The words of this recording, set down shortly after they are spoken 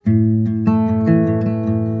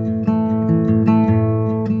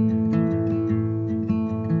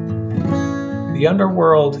The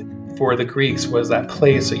underworld for the Greeks was that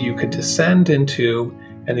place that you could descend into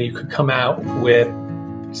and then you could come out with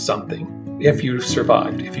something if you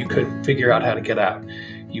survived, if you could figure out how to get out.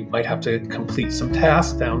 You might have to complete some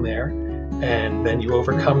tasks down there, and then you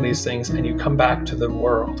overcome these things and you come back to the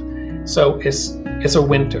world. So it's a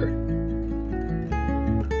winter.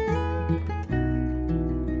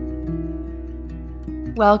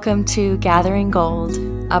 Welcome to Gathering Gold,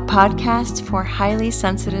 a podcast for highly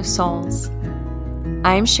sensitive souls.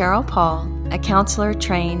 I'm Cheryl Paul, a counselor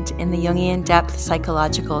trained in the Jungian depth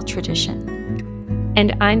psychological tradition.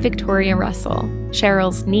 And I'm Victoria Russell,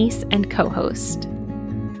 Cheryl's niece and co-host.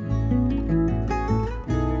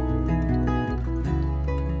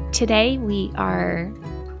 Today we are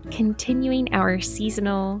continuing our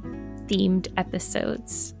seasonal themed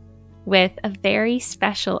episodes with a very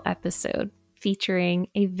special episode featuring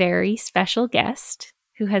a very special guest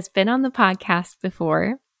who has been on the podcast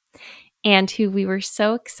before and who we were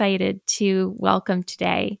so excited to welcome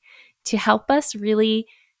today to help us really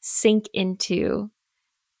sink into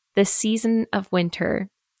the season of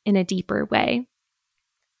winter in a deeper way.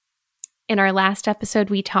 In our last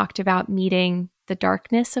episode, we talked about meeting the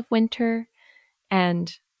darkness of winter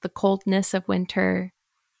and the coldness of winter,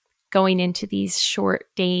 going into these short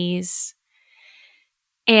days,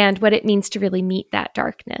 and what it means to really meet that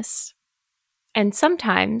darkness. And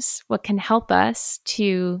sometimes what can help us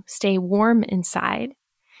to stay warm inside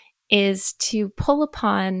is to pull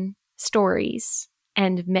upon stories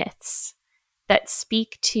and myths that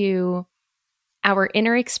speak to our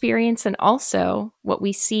inner experience and also what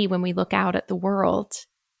we see when we look out at the world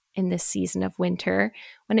in this season of winter,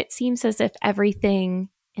 when it seems as if everything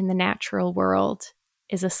in the natural world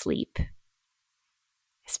is asleep.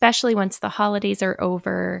 Especially once the holidays are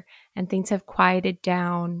over and things have quieted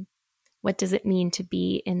down. What does it mean to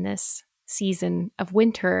be in this season of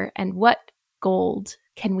winter, and what gold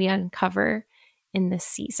can we uncover in this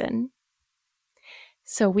season?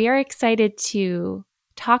 So we are excited to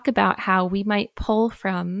talk about how we might pull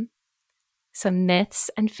from some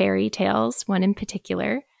myths and fairy tales, one in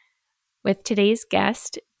particular, with today's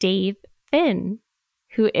guest, Daev Finn,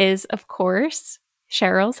 who is, of course,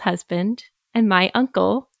 Cheryl's husband and my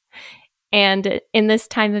uncle. And in this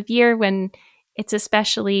time of year when it's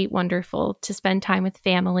especially wonderful to spend time with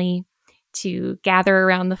family, to gather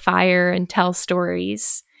around the fire and tell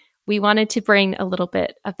stories, we wanted to bring a little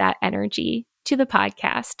bit of that energy to the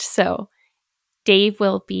podcast. So Daev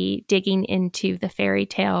will be digging into the fairy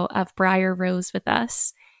tale of Briar Rose with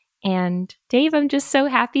us. And Daev, I'm just so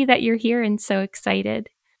happy that you're here and so excited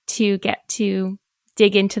to get to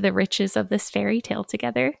dig into the riches of this fairy tale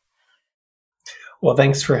together. Well,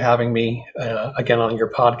 thanks for having me again on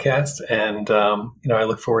your podcast. And, I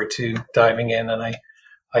look forward to diving in, and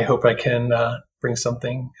I hope I can bring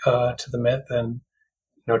something to the myth and,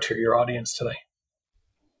 to your audience today.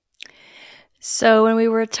 So when we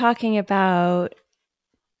were talking about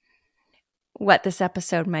what this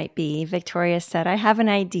episode might be, Victoria said, I have an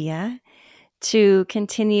idea to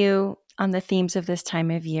continue on the themes of this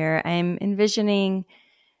time of year. I'm envisioning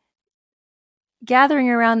gathering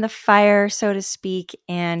around the fire, so to speak,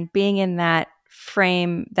 and being in that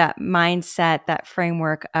frame, that mindset, that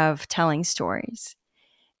framework of telling stories.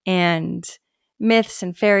 And myths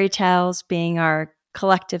and fairy tales being our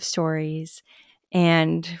collective stories.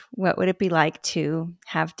 And what would it be like to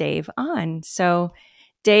have Daev on? So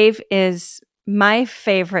Daev is my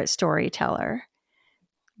favorite storyteller,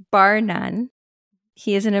 bar none.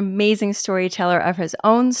 He is an amazing storyteller of his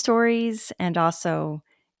own stories and also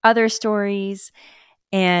other stories.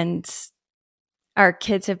 And our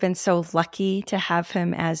kids have been so lucky to have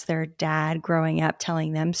him as their dad growing up,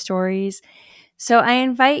 telling them stories. So I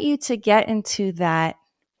invite you to get into that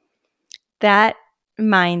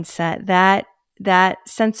mindset, that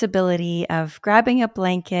sensibility of grabbing a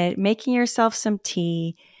blanket, making yourself some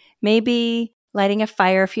tea, maybe lighting a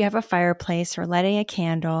fire if you have a fireplace, or lighting a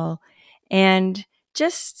candle, and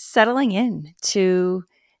just settling in to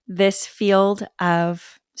this field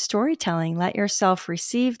of storytelling. Let yourself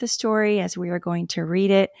receive the story as we are going to read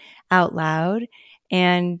it out loud,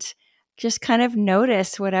 and just kind of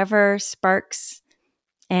notice whatever sparks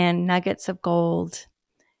and nuggets of gold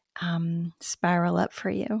spiral up for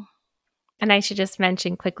you. And I should just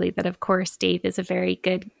mention quickly that, of course, Daev is a very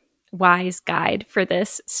good, wise guide for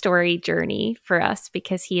this story journey for us,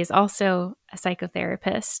 because he is also a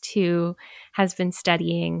psychotherapist who has been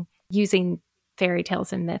studying using fairy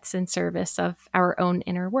tales and myths in service of our own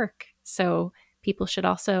inner work. So people should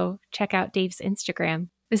also check out Daev's Instagram.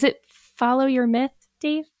 Is it Follow Your Myth,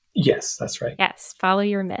 Daev? Yes, that's right. Yes, Follow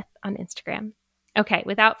Your Myth on Instagram. Okay,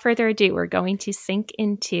 without further ado, we're going to sink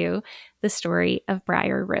into the story of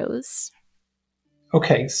Briar Rose.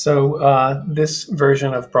 Okay, so this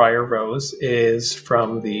version of Briar Rose is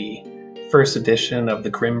from the first edition of the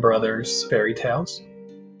Grimm Brothers fairy tales,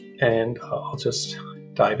 and I'll just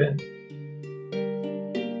dive in.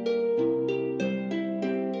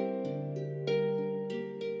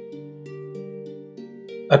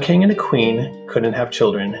 A king and a queen couldn't have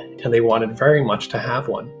children, and they wanted very much to have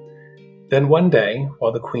one. Then one day,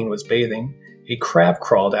 while the queen was bathing, a crab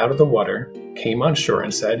crawled out of the water, came on shore,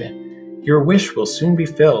 and said, "Your wish will soon be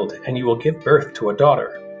filled, and you will give birth to a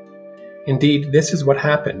daughter." Indeed, this is what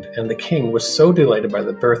happened, and the king was so delighted by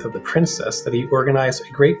the birth of the princess that he organized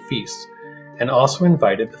a great feast, and also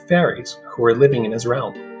invited the fairies who were living in his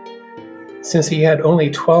realm. Since he had only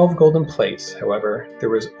 12 golden plates, however, there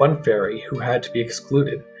was one fairy who had to be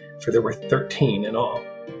excluded, for there were 13 in all.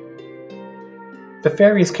 The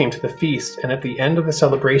fairies came to the feast, and at the end of the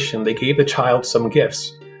celebration they gave the child some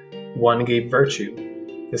gifts. One gave virtue,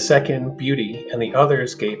 the second beauty, and the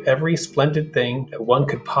others gave every splendid thing that one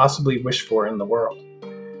could possibly wish for in the world.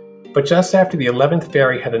 But just after the 11th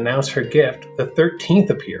fairy had announced her gift, the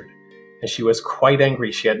 13th appeared, and she was quite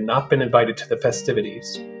angry she had not been invited to the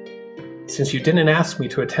festivities. "Since you didn't ask me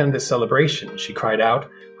to attend this celebration," she cried out,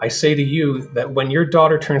 "I say to you that when your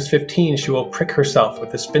daughter turns 15, she will prick herself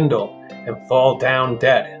with a spindle and fall down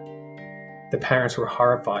dead." The parents were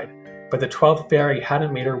horrified, but the 12th fairy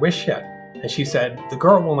hadn't made her wish yet, and she said, "The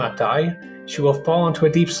girl will not die. She will fall into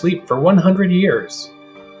a deep sleep for 100 years.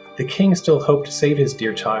 The king still hoped to save his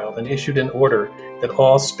dear child and issued an order that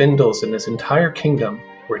all spindles in his entire kingdom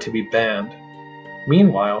were to be banned.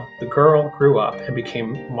 Meanwhile, the girl grew up and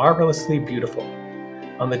became marvelously beautiful.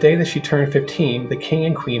 On the day that she turned 15, the king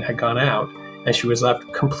and queen had gone out, and she was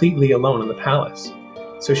left completely alone in the palace.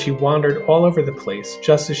 So she wandered all over the place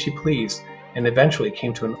just as she pleased, and eventually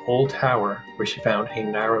came to an old tower where she found a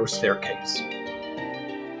narrow staircase.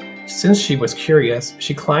 Since she was curious,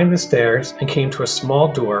 she climbed the stairs and came to a small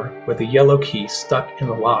door with a yellow key stuck in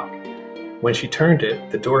the lock. When she turned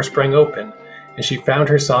it, the door sprang open, and she found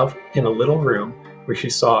herself in a little room where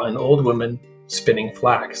she saw an old woman spinning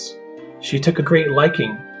flax. She took a great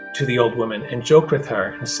liking to the old woman and joked with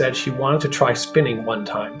her and said she wanted to try spinning one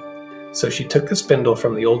time. So she took the spindle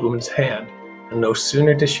from the old woman's hand, and no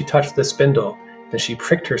sooner did she touch the spindle than she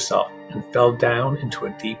pricked herself and fell down into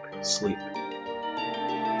a deep sleep.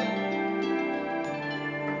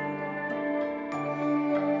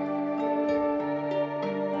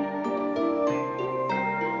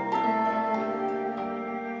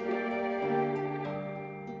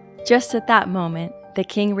 Just at that moment, the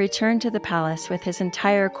king returned to the palace with his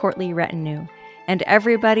entire courtly retinue, and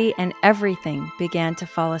everybody and everything began to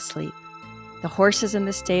fall asleep. The horses in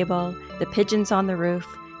the stable, the pigeons on the roof,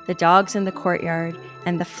 the dogs in the courtyard,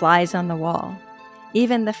 and the flies on the wall.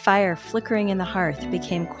 Even the fire flickering in the hearth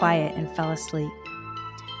became quiet and fell asleep.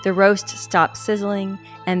 The roast stopped sizzling,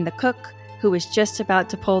 and the cook, who was just about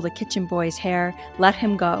to pull the kitchen boy's hair, let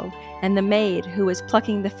him go, and the maid, who was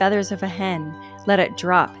plucking the feathers of a hen, let it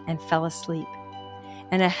drop and fell asleep.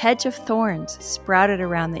 And a hedge of thorns sprouted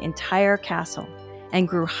around the entire castle and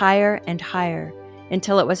grew higher and higher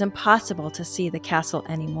until it was impossible to see the castle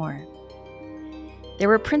anymore. There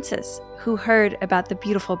were princes who heard about the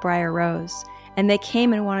beautiful Briar Rose, and they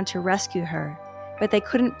came and wanted to rescue her, but they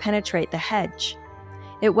couldn't penetrate the hedge.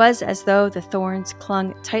 It was as though the thorns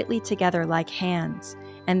clung tightly together like hands,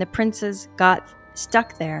 and the princes got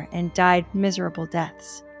stuck there and died miserable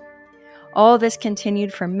deaths. All this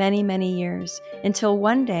continued for many, many years, until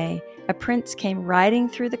one day a prince came riding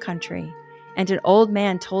through the country, and an old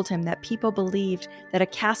man told him that people believed that a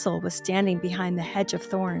castle was standing behind the hedge of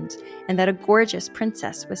thorns, and that a gorgeous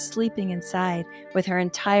princess was sleeping inside with her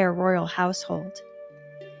entire royal household.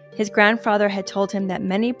 His grandfather had told him that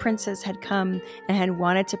many princes had come and had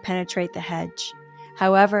wanted to penetrate the hedge.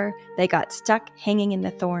 However, they got stuck hanging in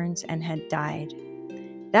the thorns and had died.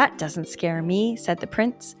 "That doesn't scare me," said the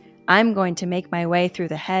prince. "I'm going to make my way through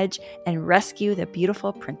the hedge and rescue the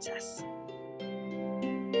beautiful princess."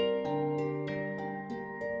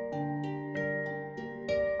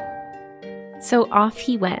 So off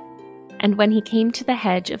he went, and when he came to the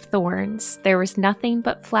hedge of thorns, there was nothing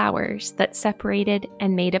but flowers that separated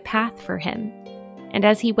and made a path for him. And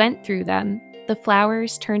as he went through them, the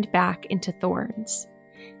flowers turned back into thorns.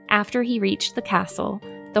 After he reached the castle,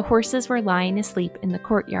 the horses were lying asleep in the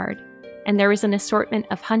courtyard, and there was an assortment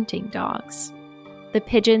of hunting dogs. The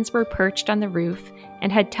pigeons were perched on the roof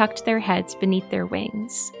and had tucked their heads beneath their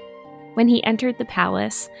wings. When he entered the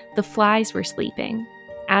palace, the flies were sleeping,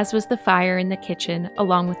 as was the fire in the kitchen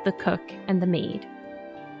along with the cook and the maid.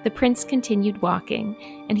 The prince continued walking,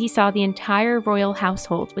 and he saw the entire royal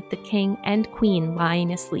household with the king and queen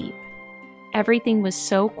lying asleep. Everything was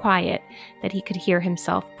so quiet that he could hear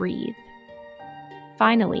himself breathe.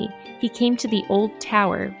 Finally, he came to the old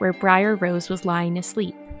tower where Briar Rose was lying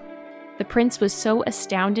asleep. The prince was so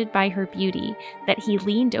astounded by her beauty that he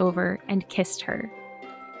leaned over and kissed her.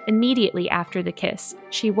 Immediately after the kiss,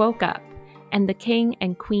 she woke up, and the king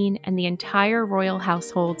and queen and the entire royal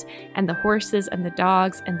household, and the horses and the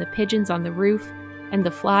dogs and the pigeons on the roof, and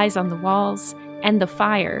the flies on the walls, and the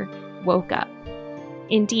fire woke up.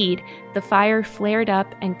 Indeed, the fire flared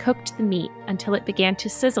up and cooked the meat until it began to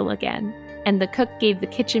sizzle again, and the cook gave the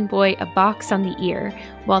kitchen boy a box on the ear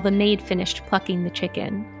while the maid finished plucking the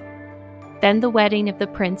chicken. Then the wedding of the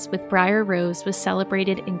prince with Briar Rose was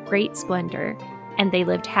celebrated in great splendor, and they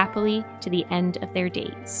lived happily to the end of their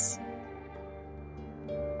days.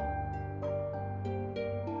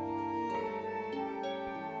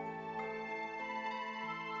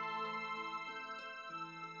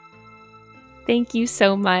 Thank you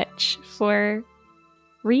so much for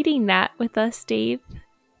reading that with us, Daev.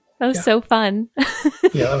 That was so fun.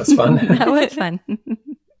 Yeah, that was fun. That was fun.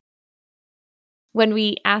 When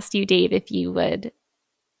we asked you, Daev, if you would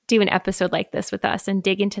do an episode like this with us and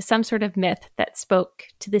dig into some sort of myth that spoke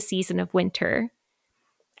to the season of winter,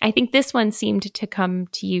 I think this one seemed to come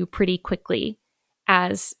to you pretty quickly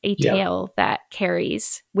as a tale that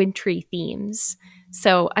carries wintry themes.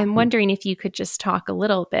 So I'm wondering if you could just talk a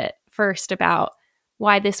little bit first about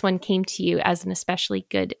why this one came to you as an especially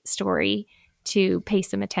good story to pay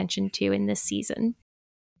some attention to in this season.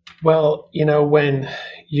 Well, when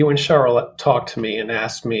you and Charlotte talked to me and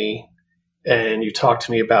asked me, and you talked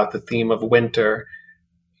to me about the theme of winter,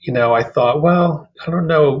 I thought, well, I don't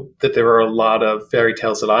know that there are a lot of fairy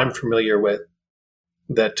tales that I'm familiar with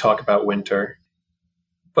that talk about winter,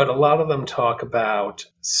 but a lot of them talk about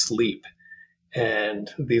sleep and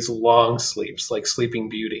these long sleeps, like Sleeping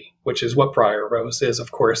Beauty, which is what Briar Rose is,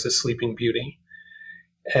 of course, is Sleeping Beauty.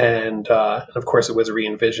 And of course, it was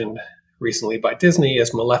re-envisioned recently by Disney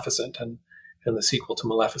as Maleficent and the sequel to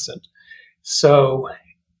Maleficent. So,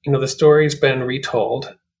 the story's been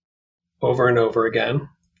retold over and over again.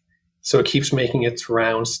 So it keeps making its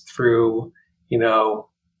rounds through,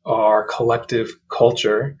 our collective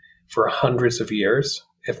culture for hundreds of years,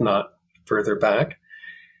 if not further back.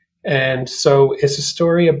 And so it's a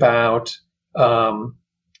story about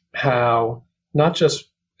how not just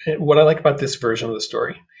what I like about this version of the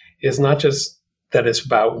story is not just that it's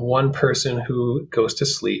about one person who goes to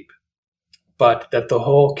sleep, but that the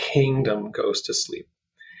whole kingdom goes to sleep.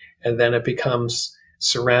 And then it becomes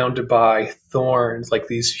surrounded by thorns, like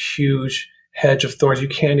these huge hedge of thorns. You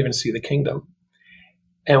can't even see the kingdom.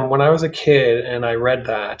 And when I was a kid and I read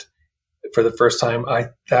that for the first time,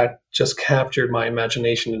 that just captured my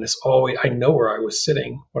imagination. And I know where I was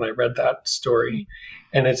sitting when I read that story.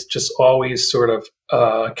 And it's just always sort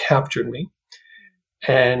of captured me.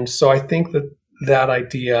 And so I think that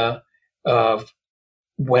idea of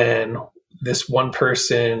when this one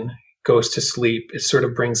person goes to sleep, it sort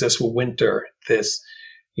of brings this winter, this,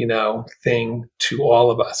 thing to all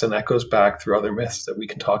of us. And that goes back through other myths that we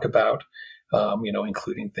can talk about,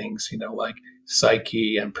 including things, like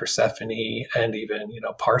Psyche and Persephone and even,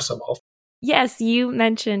 Parzival. Yes, you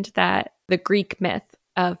mentioned that the Greek myth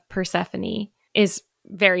of Persephone is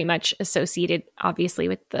very much associated, obviously,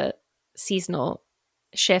 with the seasonal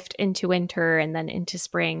shift into winter and then into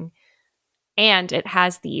spring. And it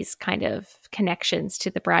has these kind of connections to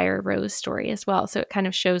the Briar Rose story as well. So it kind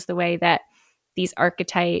of shows the way that these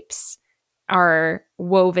archetypes are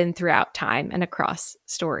woven throughout time and across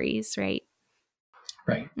stories, right?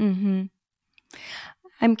 Right. Mm-hmm.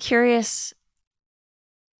 I'm curious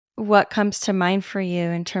what comes to mind for you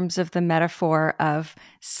in terms of the metaphor of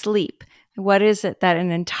sleep. What is it that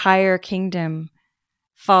an entire kingdom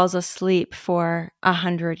falls asleep for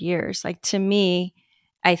 100 years? Like, to me,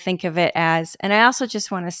 I think of it as, and I also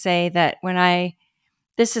just want to say that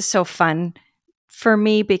this is so fun for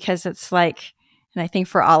me because it's like, and I think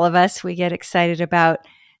for all of us, we get excited about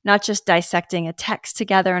not just dissecting a text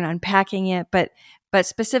together and unpacking it, but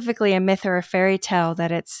specifically a myth or a fairy tale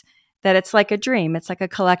that it's like a dream. It's like a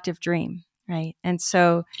collective dream, right? And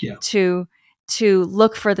so to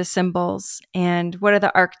look for the symbols and what are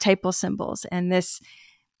the archetypal symbols. And this,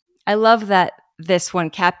 I love that this one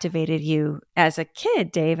captivated you as a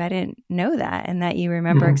kid, Daev. I didn't know that. And that you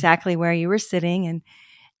remember exactly where you were sitting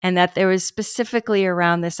and that there was specifically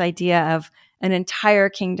around this idea of an entire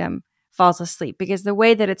kingdom falls asleep, because the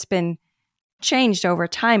way that it's been changed over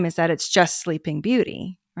time is that it's just Sleeping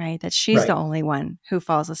Beauty, right? That she's the only one who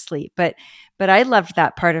falls asleep. But I loved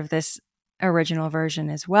that part of this original version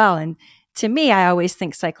as well. And to me, I always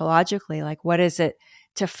think psychologically, like, what is it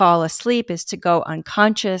to fall asleep? Is to go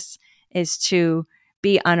unconscious, is to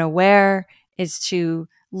be unaware, is to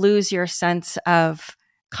lose your sense of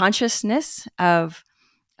consciousness, of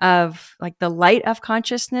like the light of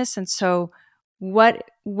consciousness. And so what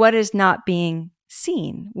is not being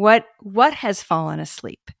seen? What has fallen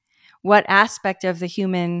asleep? What aspect of the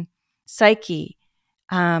human psyche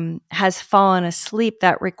has fallen asleep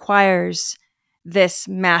that requires this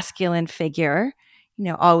masculine figure,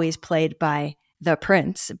 always played by the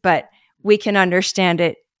prince, but we can understand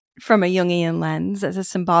it from a Jungian lens, as a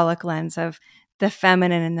symbolic lens of the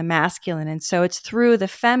feminine and the masculine. And so it's through the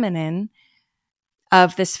feminine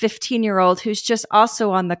of this 15-year-old who's just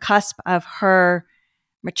also on the cusp of her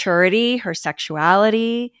maturity, her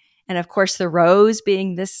sexuality, and of course the rose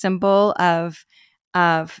being this symbol of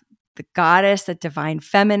the goddess, the divine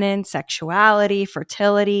feminine, sexuality,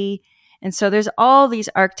 fertility. And so there's all these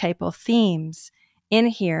archetypal themes in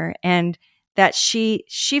here, and that she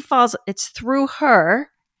falls, it's through her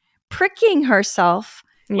pricking herself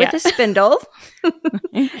with a spindle.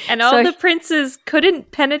 And all the princes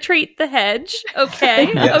couldn't penetrate the hedge.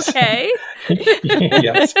 Okay. Yes. Okay.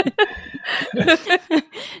 Yes.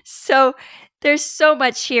 So there's so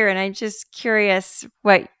much here, and I'm just curious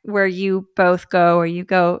where you both go, or you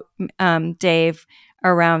go, Daev,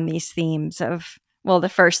 around these themes of, well, the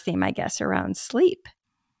first theme, I guess, around sleep,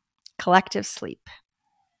 collective sleep.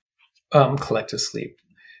 Collective sleep.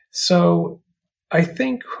 So I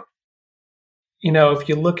think, if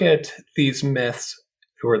you look at these myths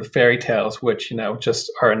or the fairy tales, which,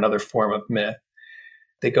 just are another form of myth,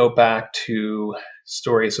 they go back to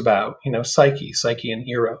stories about, Psyche and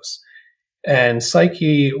Eros. And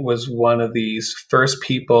Psyche was one of these first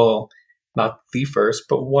people, not the first,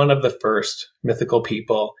 but one of the first mythical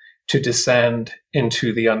people to descend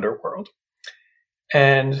into the underworld.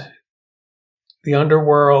 And the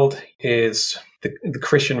underworld is the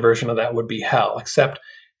Christian version of that would be hell, except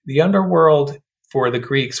the underworld for the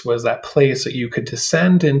Greeks was that place that you could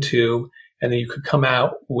descend into and then you could come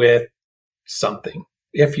out with something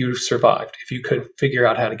if you survived, if you could figure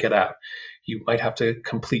out how to get out. You might have to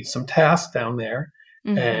complete some tasks down there,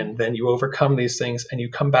 and then you overcome these things and you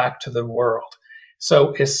come back to the world.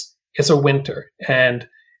 So it's a winter. And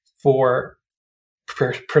for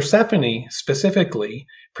Persephone specifically,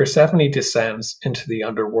 Persephone descends into the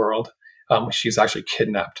underworld. She's actually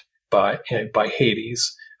kidnapped by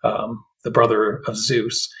Hades, the brother of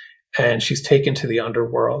Zeus, and she's taken to the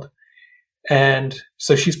underworld. And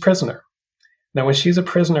so she's prisoner. Now, when she's a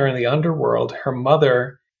prisoner in the underworld, her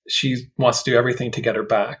mother, she wants to do everything to get her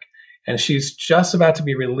back. And she's just about to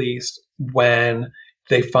be released when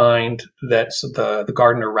they find that the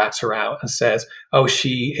gardener rats her out and says, oh,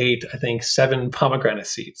 she ate, I think, 7 pomegranate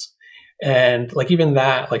seeds. And like even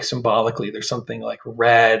that, like symbolically, there's something like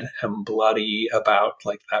red and bloody about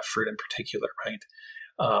like that fruit in particular, right?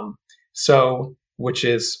 So, which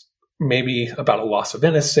is maybe about a loss of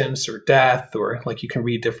innocence or death, or like you can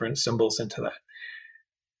read different symbols into that.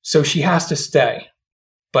 So she has to stay.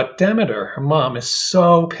 But Demeter, her mom, is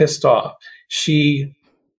so pissed off. She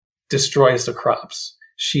destroys the crops.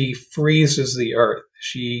 She freezes the earth.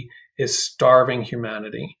 She is starving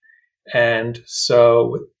humanity. And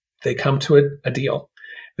so they come to a deal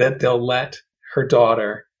that they'll let her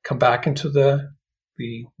daughter come back into the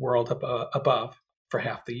world above for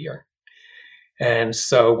half the year. And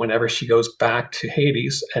so whenever she goes back to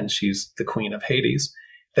Hades, and she's the queen of Hades,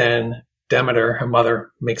 then Demeter, her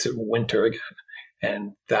mother, makes it winter again.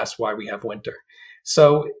 And that's why we have winter.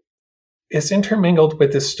 So it's intermingled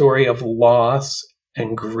with this story of loss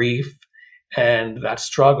and grief and that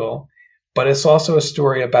struggle. But it's also a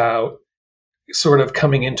story about sort of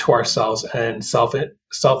coming into ourselves and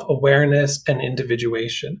self-awareness and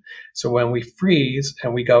individuation. So when we freeze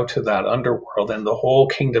and we go to that underworld and the whole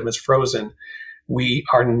kingdom is frozen, we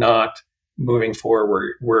are not moving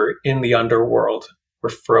forward. We're in the underworld. We're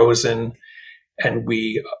frozen, and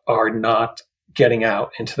we are not getting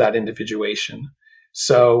out into that individuation.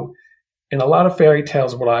 So in a lot of fairy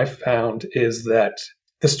tales, what I've found is that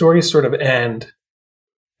the stories sort of end.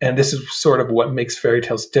 And this is sort of what makes fairy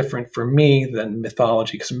tales different for me than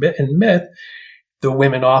mythology. Because in myth, the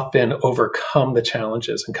women often overcome the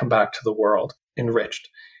challenges and come back to the world enriched.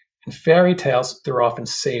 In fairy tales, they're often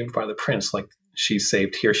saved by the prince, like she's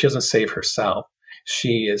saved here. She doesn't save herself.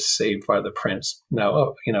 She is saved by the prince.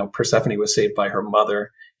 Now, Persephone was saved by her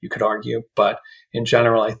mother, you could argue. But in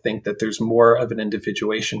general, I think that there's more of an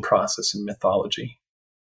individuation process in mythology.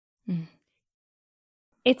 Mm.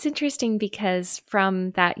 It's interesting because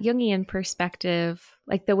from that Jungian perspective,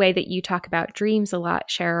 like the way that you talk about dreams a lot,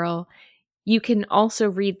 Cheryl, you can also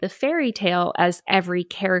read the fairy tale as every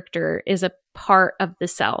character is a part of the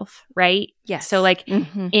self, right? Yes. So like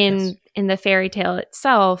Mm-hmm. in the fairy tale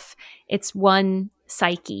itself, it's one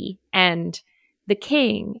Psyche and the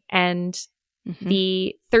king and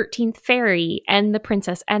the 13th fairy and the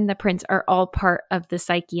princess and the prince are all part of the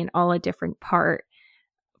Psyche and all a different part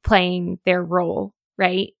playing their role,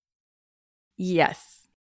 right? Yes.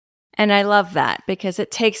 And I love that because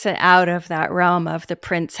it takes it out of that realm of the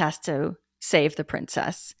prince has to save the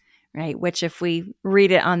princess, right? Which if we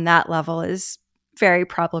read it on that level is very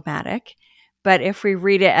problematic. But if we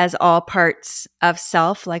read it as all parts of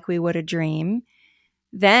self, like we would a dream,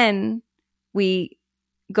 then we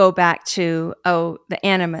go back to, the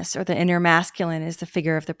animus or the inner masculine is the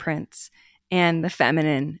figure of the prince and the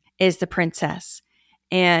feminine is the princess.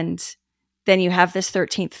 And then you have this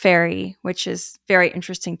 13th fairy, which is very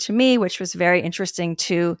interesting to me, which was very interesting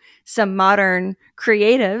to some modern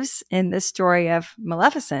creatives in the story of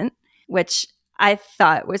Maleficent, which I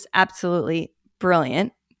thought was absolutely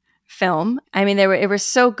brilliant film. I mean, it was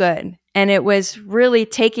so good. And it was really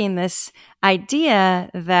taking this idea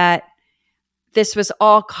that this was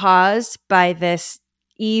all caused by this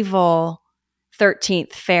evil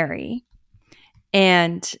 13th fairy.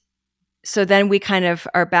 And so then we kind of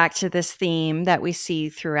are back to this theme that we see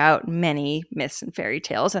throughout many myths and fairy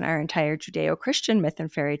tales and our entire Judeo-Christian myth and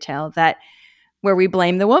fairy tale, that where we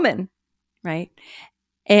blame the woman, right?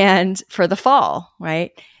 And for the fall,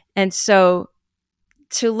 right? And so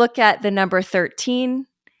to look at the number 13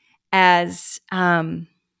 as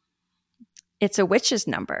it's a witch's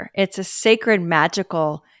number. It's a sacred,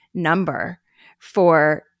 magical number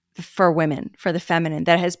for women, for the feminine,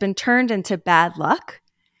 that has been turned into bad luck,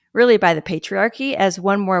 really by the patriarchy, as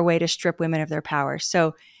one more way to strip women of their power.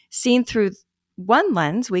 So seen through one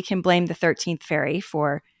lens, we can blame the 13th fairy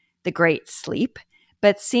for the great sleep.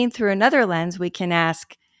 But seen through another lens, we can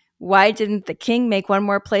ask, why didn't the king make one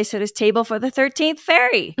more place at his table for the 13th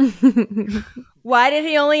fairy? Why did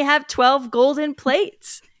he only have 12 golden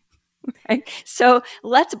plates? Right? So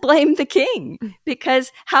let's blame the king,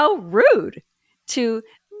 because how rude to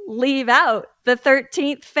leave out the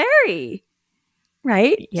 13th fairy,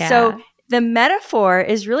 right? Yeah. So the metaphor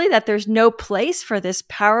is really that there's no place for this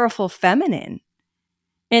powerful feminine.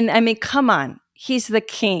 And I mean, come on, he's the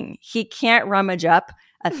king. He can't rummage up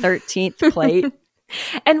a 13th plate.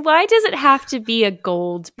 And why does it have to be a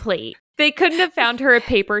gold plate? They couldn't have found her a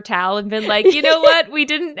paper towel and been like, you know what? We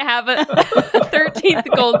didn't have a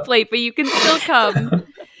 13th gold plate, but you can still come.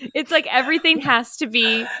 It's like everything has to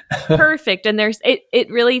be perfect. And it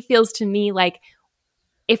really feels to me like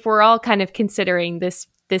if we're all kind of considering this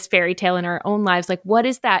fairy tale in our own lives, like what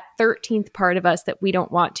is that 13th part of us that we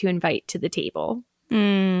don't want to invite to the table?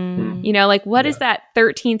 You know, like what is that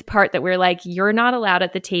 13th part that we're like, you're not allowed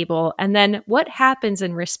at the table? And then what happens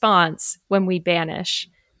in response when we banish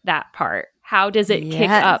that part? How does it kick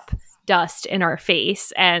up dust in our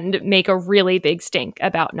face and make a really big stink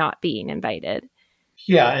about not being invited?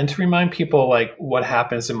 Yeah, and to remind people like what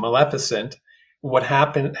happens in Maleficent, what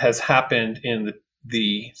has happened in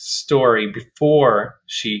the story before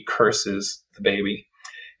she curses the baby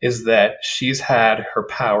is that she's had her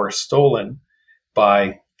power stolen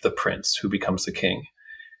by the prince who becomes the king,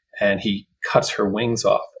 and he cuts her wings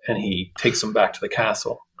off and he takes them back to the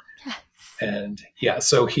castle. And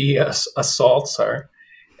so he assaults her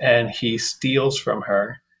and he steals from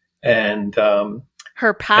her and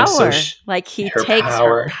her power, and so like he takes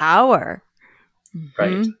her power.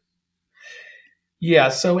 Right. Mm-hmm. Yeah.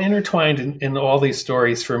 So intertwined in all these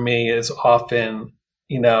stories for me is often,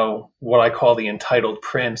 what I call the entitled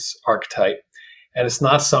prince archetype. And it's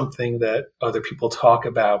not something that other people talk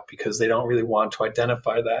about because they don't really want to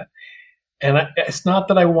identify that. And it's not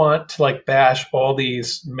that I want to like bash all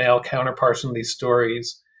these male counterparts in these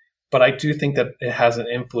stories, but I do think that it has an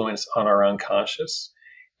influence on our unconscious.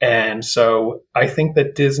 And so I think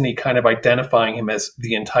that Disney kind of identifying him as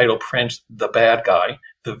the entitled prince, the bad guy,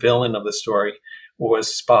 the villain of the story,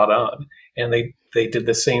 was spot on. And they did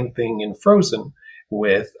the same thing in Frozen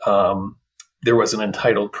with there was an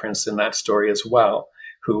entitled prince in that story as well,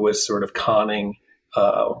 who was sort of conning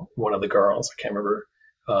one of the girls. I can't remember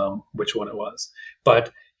which one it was.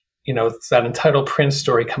 But, that entitled prince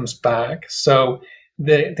story comes back. So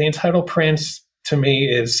the entitled prince to me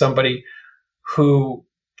is somebody who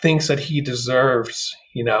thinks that he deserves,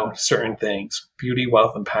 certain things. Beauty,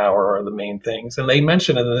 wealth, and power are the main things. And they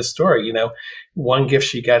mention it in this story, one gift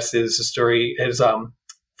she gets is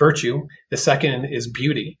virtue. The second is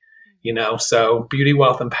beauty. So beauty,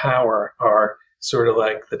 wealth, and power are sort of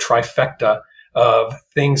like the trifecta of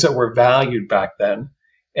things that were valued back then.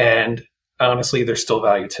 And honestly, there's still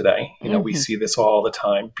value today. We see this all the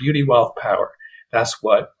time. Beauty, wealth, power. That's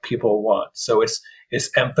what people want. So it's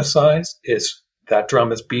emphasized, that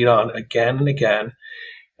drum is beat on again and again.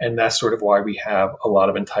 And that's sort of why we have a lot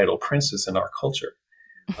of entitled princes in our culture.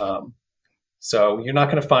 So you're not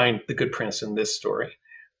going to find the good prince in this story.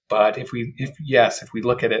 But if we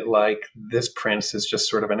look at it like this prince is just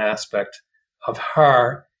sort of an aspect of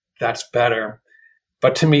her, that's better.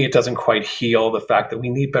 But to me, it doesn't quite heal the fact that we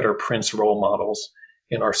need better prince role models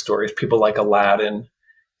in our stories. People like Aladdin,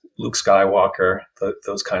 Luke Skywalker,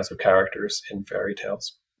 those kinds of characters in fairy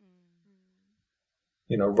tales.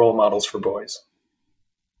 Role models for boys.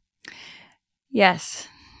 Yes,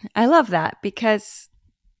 I love that because,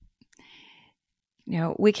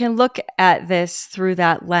 we can look at this through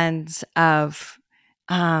that lens of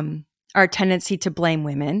our tendency to blame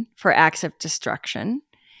women for acts of destruction.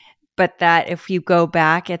 But that if you go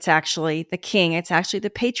back, it's actually the king, it's actually the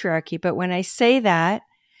patriarchy. But when I say that,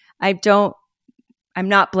 I'm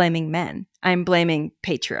not blaming men. I'm blaming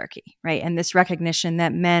patriarchy, right? And this recognition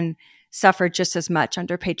that men suffer just as much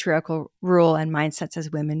under patriarchal rule and mindsets as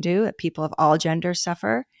women do, that people of all genders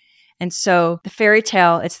suffer. And so the fairy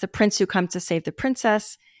tale, it's the prince who comes to save the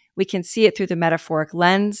princess. We can see it through the metaphoric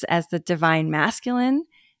lens as the divine masculine.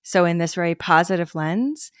 So in this very positive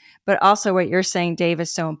lens, but also what you're saying, Daev,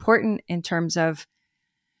 is so important in terms of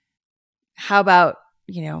how about,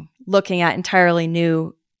 looking at entirely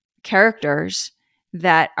new characters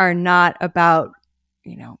that are not about,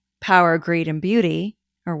 power, greed, and beauty,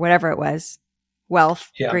 or whatever it was, wealth,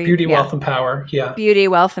 greed, beauty, wealth, and power. Yeah. Beauty,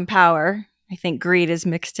 wealth, and power. I think greed is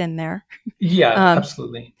mixed in there. Yeah,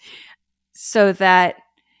 absolutely. So that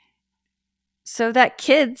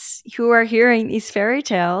kids who are hearing these fairy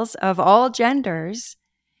tales of all genders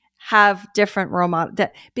have different role models.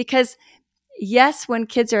 Because yes, when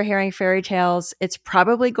kids are hearing fairy tales, it's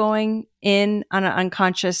probably going in on an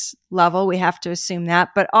unconscious level. We have to assume that,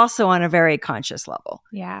 but also on a very conscious level.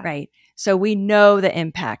 Yeah. Right. So we know the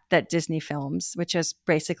impact that Disney films, which is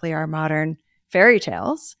basically our modern fairy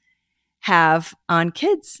tales, have on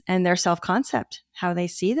kids and their self-concept, how they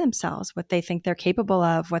see themselves, what they think they're capable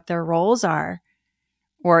of, what their roles are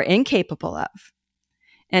or incapable of,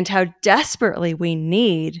 and how desperately we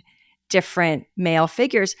need different male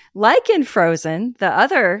figures, like in Frozen, the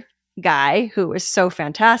other guy who was so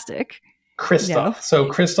fantastic. Kristoff. So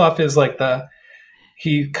Kristoff is like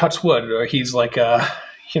he cuts wood, or he's like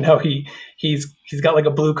he's got like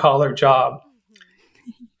a blue collar job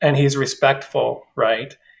and he's respectful,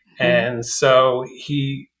 right? And so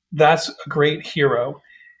that's a great hero.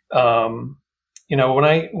 When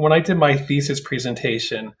I did my thesis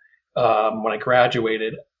presentation, when I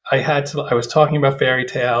graduated, I was talking about fairy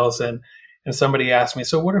tales and somebody asked me,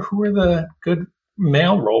 so who are the good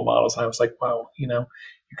male role models? And I was like, wow,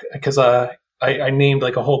 because I named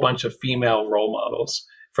like a whole bunch of female role models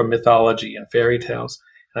from mythology and fairy tales.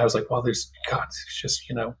 And I was like, well, it's just,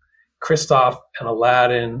 Kristoff and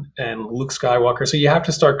Aladdin and Luke Skywalker. So you have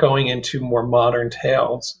to start going into more modern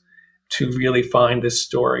tales to really find this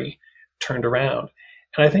story turned around.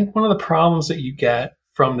 And I think one of the problems that you get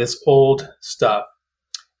from this old stuff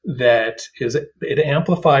that is it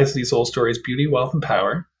amplifies these old stories, beauty, wealth, and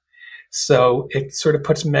power. So it sort of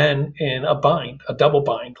puts men in a bind, a double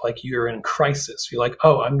bind, like you're in crisis. You're like,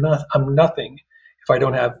 oh, I'm nothing if I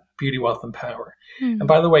don't have beauty, wealth, and power. And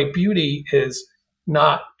by the way, beauty is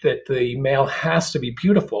not that the male has to be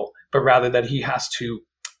beautiful, but rather that he has to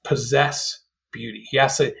possess beauty.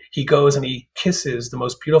 He goes and he kisses the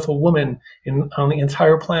most beautiful woman on the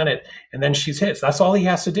entire planet, and then she's his. That's all he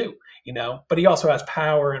has to do, but he also has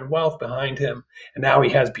power and wealth behind him. And now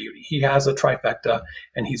he has beauty. He has a trifecta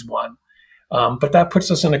and he's won. But that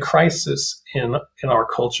puts us in a crisis in our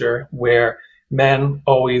culture where men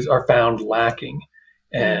always are found lacking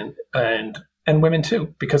and women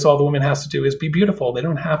too, because all the woman has to do is be beautiful. They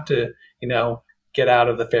don't have to, get out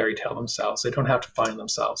of the fairy tale themselves. They don't have to find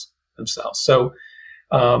themselves. So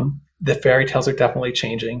the fairy tales are definitely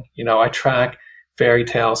changing. I track fairy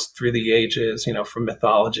tales through the ages, from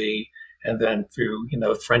mythology, and then through,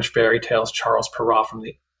 French fairy tales, Charles Perrault from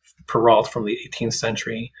the 18th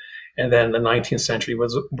century. And then the 19th century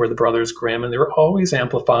were the Brothers Grimm, and they were always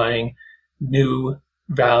amplifying new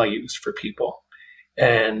values for people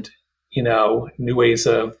and, new ways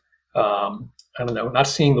of, not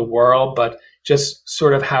seeing the world, but just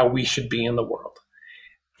sort of how we should be in the world.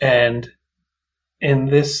 And in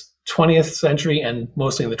this 20th century and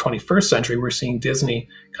mostly in the 21st century, we're seeing Disney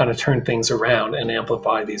kind of turn things around and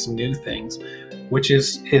amplify these new things, which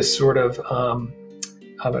is sort of,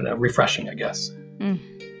 refreshing, I guess.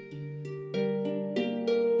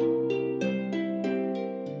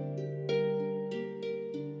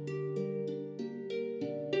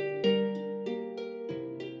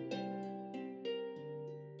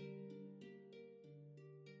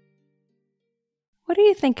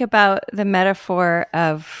 you think about the metaphor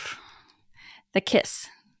of the kiss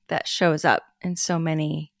that shows up in so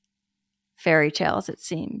many fairy tales? It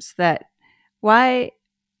seems that why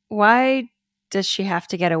does she have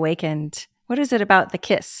to get awakened? What is it about the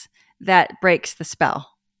kiss that breaks the spell?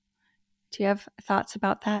 Do you have thoughts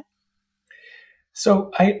about that?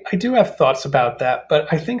 So I do have thoughts about that,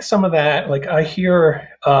 but I think some of that, like I hear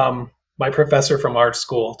my professor from art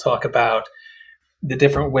school talk about the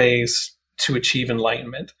different ways to achieve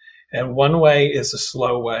enlightenment. And one way is a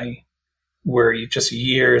slow way where you just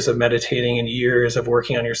years of meditating and years of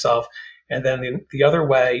working on yourself. And then the other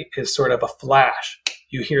way is sort of a flash.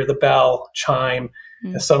 You hear the bell chime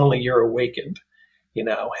and suddenly you're awakened,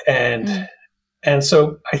 and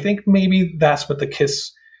so I think maybe that's what the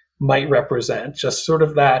kiss might represent, just sort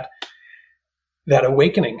of that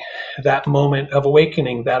awakening, that moment of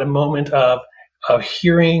awakening, that a moment of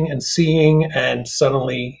hearing and seeing, and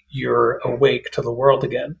suddenly you're awake to the world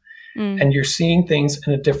again. And you're seeing things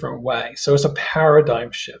in a different way. So it's a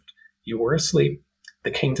paradigm shift. You were asleep,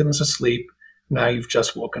 the kingdom's asleep, now you've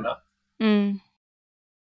just woken up.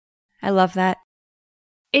 I love that.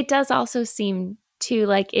 It does also seem too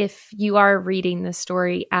like if you are reading the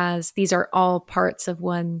story as these are all parts of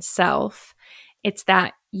oneself, it's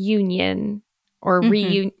that union or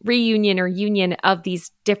reunion or union of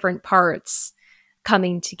these different parts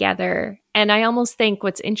coming together. And I almost think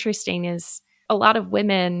what's interesting is a lot of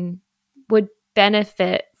women would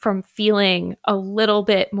benefit from feeling a little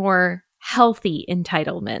bit more healthy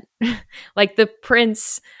entitlement. Like the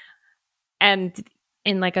prince, and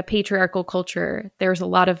in like a patriarchal culture, there's a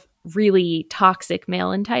lot of really toxic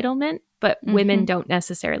male entitlement, but women don't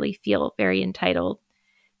necessarily feel very entitled.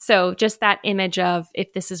 So just that image of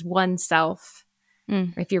if this is oneself, or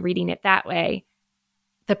if you're reading it that way,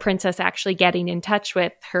 the princess actually getting in touch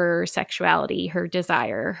with her sexuality, her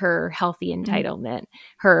desire, her healthy entitlement,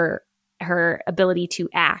 her ability to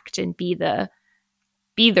act and be the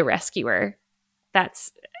rescuer.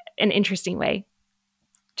 That's an interesting way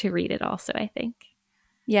to read it also, I think.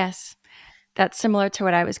 Yes. That's similar to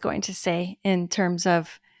what I was going to say in terms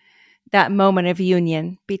of that moment of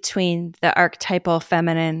union between the archetypal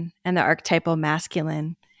feminine and the archetypal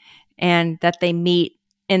masculine, and that they meet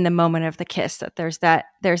in the moment of the kiss, that there's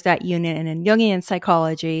that union. And in Jungian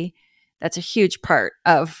psychology, that's a huge part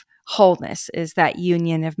of wholeness, is that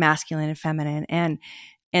union of masculine and feminine. And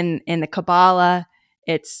in the Kabbalah,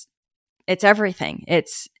 it's everything.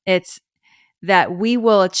 It's that we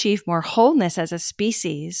will achieve more wholeness as a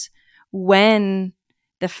species when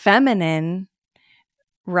the feminine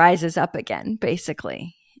rises up again,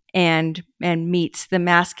 basically, and meets the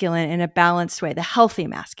masculine in a balanced way, the healthy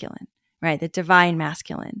masculine, right? The divine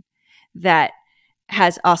masculine that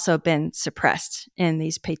has also been suppressed in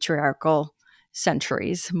these patriarchal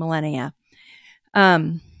centuries, millennia.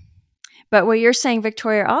 But what you're saying,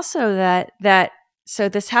 Victoria, also that so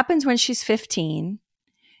this happens when she's 15.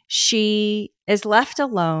 She is left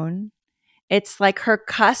alone. It's like her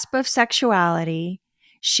cusp of sexuality.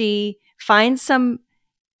 She finds some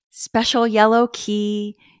special yellow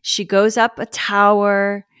key. She goes up a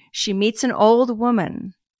tower. She meets an old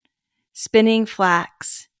woman spinning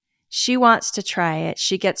flax. She wants to try it.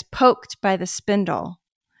 She gets poked by the spindle.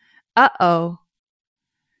 Uh-oh.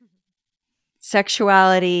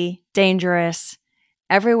 Sexuality, dangerous.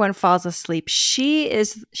 Everyone falls asleep. She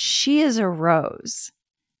is a rose.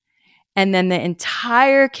 And then the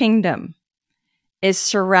entire kingdom is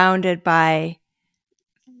surrounded by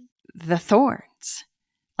the thorns,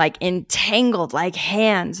 like entangled like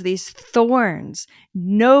hands, these thorns.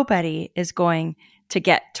 Nobody is going to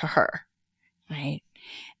get to her, right?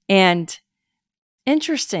 And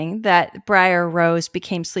interesting that Briar Rose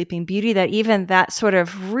became Sleeping Beauty, that even that sort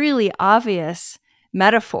of really obvious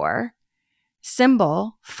metaphor,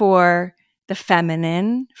 symbol for the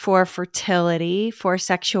feminine, for fertility, for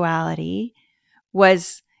sexuality,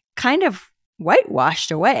 was kind of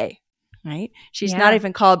whitewashed away, right? She's not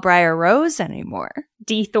even called Briar Rose anymore.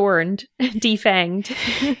 Dethorned, defanged.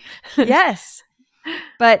 Yes.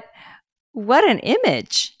 But what an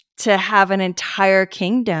image to have an entire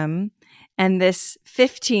kingdom and this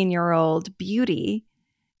 15-year-old beauty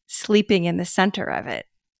sleeping in the center of it,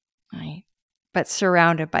 right? But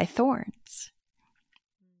surrounded by thorns.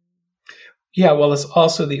 Yeah, well, it's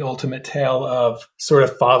also the ultimate tale of sort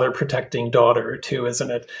of father protecting daughter too,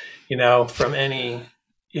 isn't it? From any,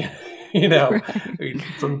 right.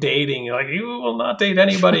 From dating, like, you will not date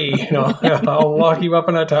anybody. I'll lock you up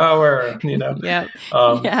in a tower. Yeah,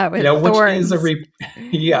 with thorns. Which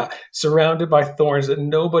is surrounded by thorns that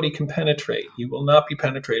nobody can penetrate. You will not be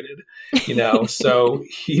penetrated. So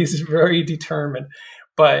he's very determined.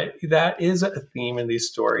 But that is a theme in these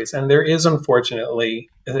stories. And there is, unfortunately,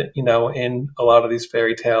 in a lot of these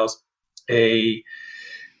fairy tales, it's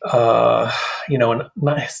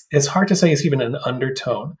hard to say it's even an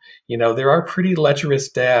undertone. There are pretty lecherous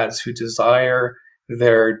dads who desire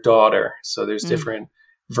their daughter. So there's different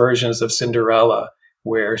versions of Cinderella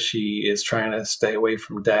where she is trying to stay away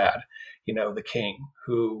from dad, the king,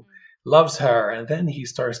 who loves her, and then he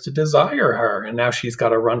starts to desire her, and now she's got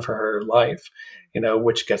to run for her life,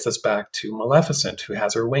 which gets us back to Maleficent, who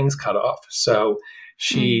has her wings cut off. So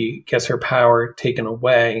she gets her power taken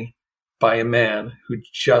away by a man who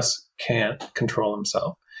just can't control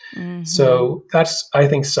himself. Mm-hmm. So that's, I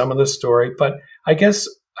think, some of the story. But I guess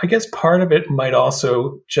part of it might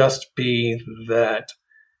also just be that,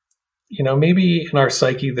 maybe in our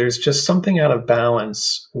psyche, there's just something out of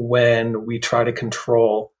balance when we try to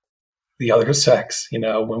control the other sex,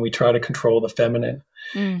 when we try to control the feminine.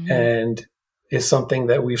 Mm-hmm. And is something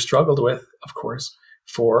that we've struggled with, of course,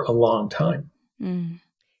 for a long time. Mm.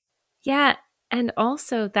 Yeah. And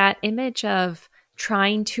also that image of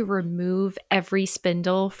trying to remove every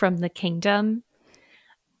spindle from the kingdom,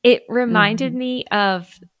 it reminded me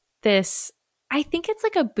of this, I think it's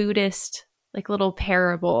like a Buddhist, like little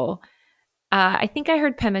parable. I think I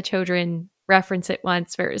heard Pema Chodron reference it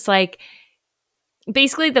once, where it's like,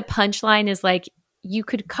 basically the punchline is like, you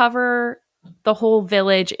could cover the whole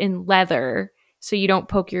village in leather so you don't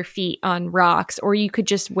poke your feet on rocks, or you could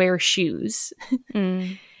just wear shoes.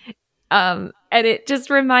 And it just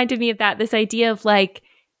reminded me of that, this idea of like,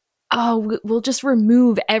 oh, we'll just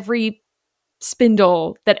remove every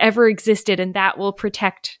spindle that ever existed and that will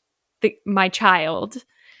protect my child.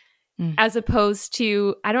 As opposed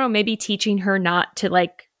to, I don't know, maybe teaching her not to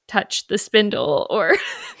like touch the spindle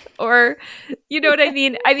or you know what I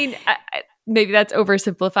mean? I mean, maybe that's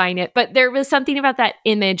oversimplifying it, but there was something about that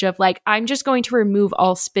image of like, I'm just going to remove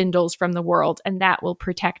all spindles from the world and that will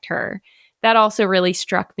protect her. That also really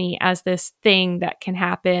struck me as this thing that can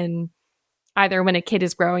happen either when a kid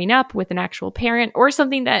is growing up with an actual parent, or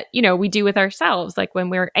something that, we do with ourselves. Like when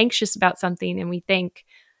we're anxious about something and we think,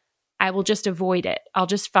 I will just avoid it. I'll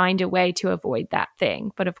just find a way to avoid that thing.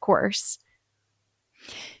 But of course,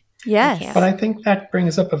 yes. But I think that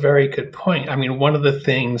brings up a very good point. I mean, one of the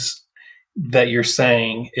things that you're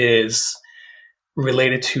saying is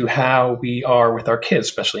related to how we are with our kids,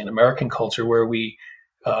 especially in American culture, where we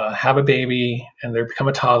have a baby and they become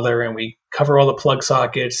a toddler and we cover all the plug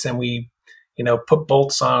sockets and we, put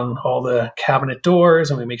bolts on all the cabinet doors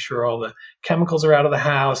and we make sure all the chemicals are out of the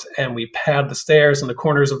house and we pad the stairs and the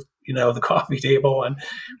corners of, the coffee table, and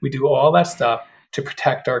we do all that stuff to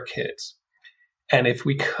protect our kids. And if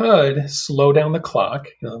we could slow down the clock,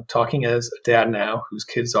 talking as a dad now whose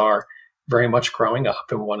kids are very much growing up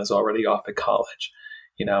and one is already off at college,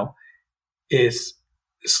 is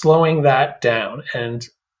slowing that down. And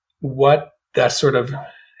what that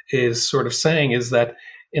is saying is that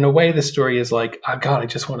in a way, the story is like, oh God, I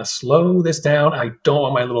just want to slow this down. I don't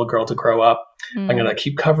want my little girl to grow up. I'm going to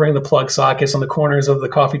keep covering the plug sockets on the corners of the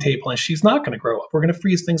coffee table, and she's not going to grow up. We're going to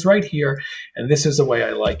freeze things right here. And this is the way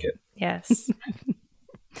I like it. Yes.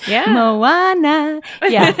 Yeah. Moana.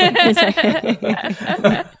 Yeah.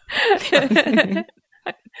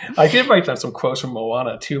 I did write down some quotes from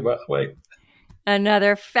Moana too, by the way.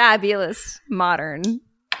 Another fabulous modern.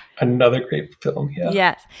 Another great film. Yeah.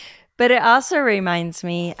 Yes. But it also reminds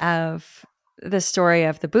me of the story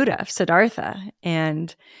of the Buddha, of Siddhartha,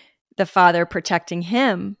 and the father protecting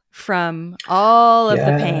him from all of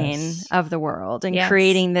the pain of the world and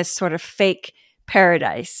creating this sort of fake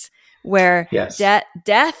paradise where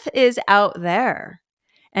death is out there,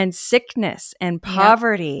 and sickness and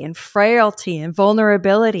poverty and frailty and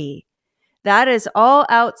vulnerability. That is all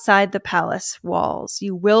outside the palace walls.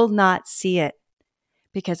 You will not see it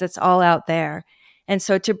because it's all out there. And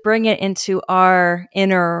so to bring it into our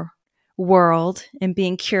inner world and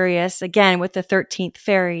being curious, again, with the 13th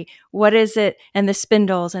fairy, what is it? And the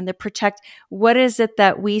spindles and the protect, what is it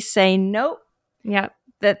that we say, nope,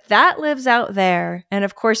 that lives out there. And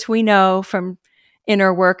of course, we know from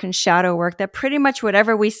inner work and shadow work that pretty much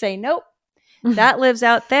whatever we say, nope, that lives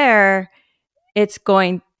out there, it's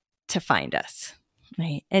going to find us,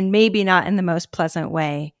 right? And maybe not in the most pleasant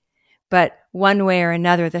way, but one way or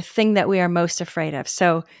another, the thing that we are most afraid of.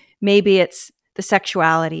 So maybe it's the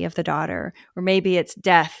sexuality of the daughter, or maybe it's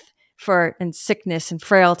death and sickness and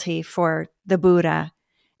frailty for the Buddha.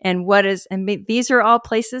 And these are all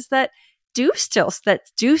places that do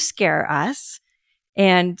scare us.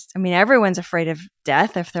 And I mean, everyone's afraid of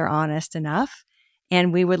death if they're honest enough.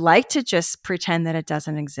 And we would like to just pretend that it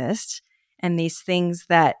doesn't exist. And these things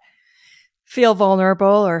that feel vulnerable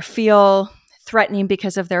or feel threatening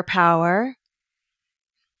because of their power.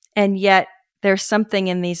 And yet there's something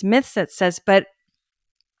in these myths that says, but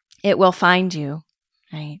it will find you,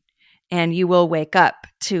 right? And you will wake up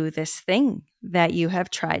to this thing that you have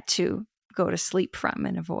tried to go to sleep from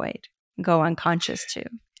and avoid, go unconscious to.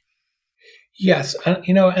 Yes,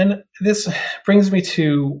 and this brings me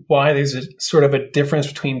to why there's a sort of a difference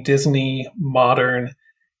between Disney modern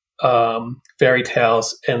fairy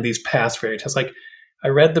tales and these past fairy tales. Like, I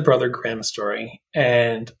read the Brother Grimm story,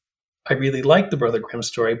 and I really like the Brother Grimm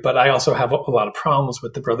story, but I also have a lot of problems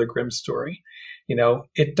with the Brother Grimm story.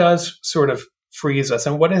 It does sort of freeze us,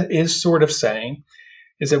 and what it is sort of saying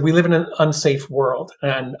is that we live in an unsafe world,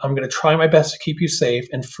 and I'm going to try my best to keep you safe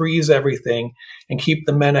and freeze everything and keep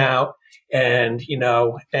the men out. And,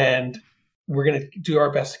 and we're going to do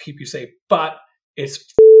our best to keep you safe, but it's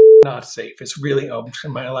not safe. It's really,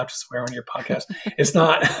 am I allowed to swear on your podcast? It's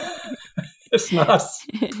not, it's not,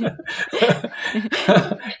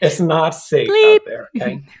 it's not safe Bleep. out there.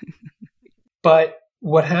 Okay. But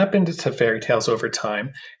what happened to fairy tales over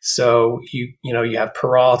time? So you have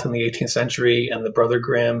Perrault in the 18th century and the Brother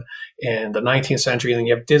Grimm in the 19th century, and then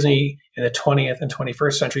you have Disney in the 20th and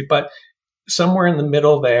 21st century. But somewhere in the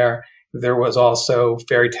middle there was also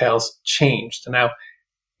fairy tales changed. And now,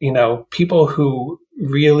 people who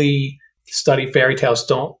really study fairy tales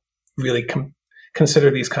don't really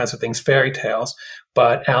consider these kinds of things fairy tales,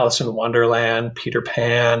 but Alice in Wonderland, Peter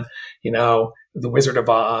Pan, The Wizard of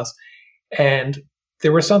Oz. And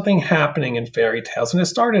there was something happening in fairy tales, and it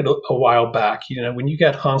started a while back. When you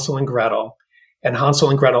get Hansel and Gretel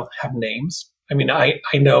have names. I mean, I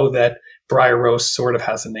know that Briar Rose sort of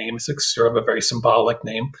has a name. It's sort of a very symbolic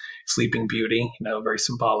name. Sleeping Beauty, very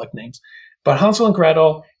symbolic names. But Hansel and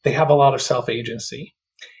Gretel, they have a lot of self-agency.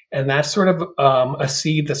 And that's sort of a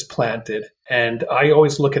seed that's planted. And I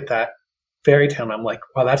always look at that fairy tale and I'm like,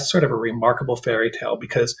 wow, that's sort of a remarkable fairy tale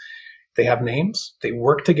because they have names, they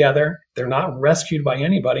work together, they're not rescued by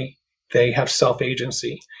anybody, they have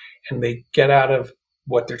self-agency, and they get out of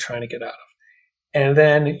what they're trying to get out of. And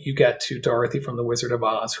then you get to Dorothy from The Wizard of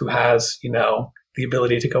Oz, who has, the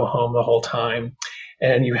ability to go home the whole time.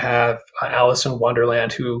 And you have Alice in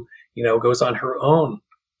Wonderland, who, goes on her own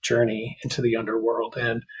journey into the underworld.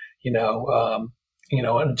 And,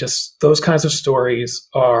 and just those kinds of stories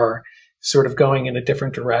are sort of going in a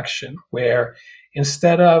different direction where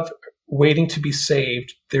instead of waiting to be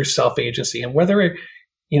saved, there's self-agency. And whether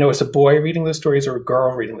it's a boy reading those stories or a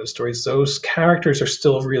girl reading those stories, those characters are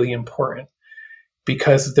still really important,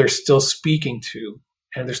 because they're still speaking to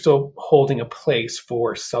and they're still holding a place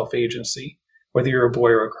for self-agency, whether you're a boy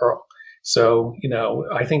or a girl. So,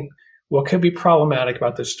 I think what could be problematic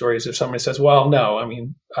about this story is if somebody says, well, no, I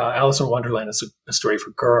mean, Alice in Wonderland is a story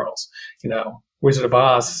for girls. Wizard of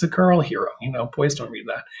Oz is a girl hero. Boys don't read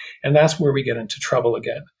that. And that's where we get into trouble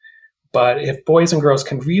again. But if boys and girls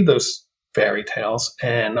can read those fairy tales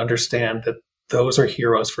and understand that those are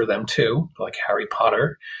heroes for them too, like Harry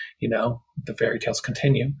Potter, the fairy tales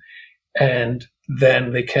continue. And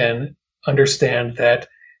then they can understand that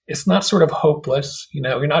it's not sort of hopeless.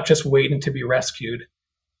 You're not just waiting to be rescued,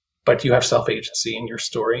 but you have self-agency in your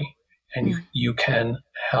story, and you can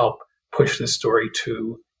help push the story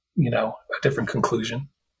to, a different conclusion.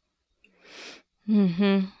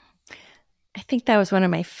 Mm-hmm. I think that was one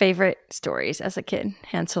of my favorite stories as a kid,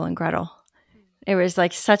 Hansel and Gretel. It was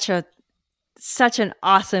like such an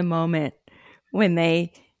awesome moment when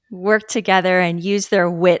they work together and use their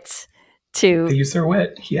wits to... They use their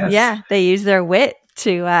wit, yes. Yeah, they use their wit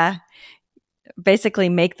to basically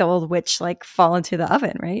make the old witch fall into the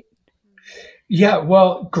oven, right? Yeah,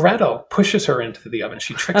 well, Gretel pushes her into the oven.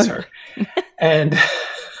 She tricks her. And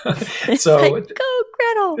so... go,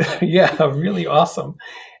 Gretel! Yeah, really awesome.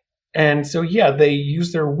 And so, yeah, they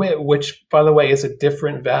use their wit, which, by the way, is a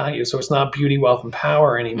different value. So it's not beauty, wealth, and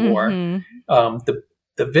power anymore. Mm-hmm.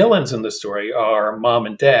 The villains in the story are mom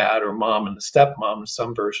and dad, or mom and the stepmom in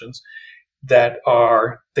some versions, that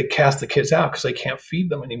cast the kids out because they can't feed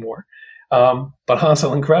them anymore. But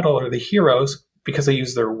Hansel and Gretel are the heroes because they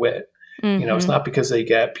use their wit. Mm-hmm. It's not because they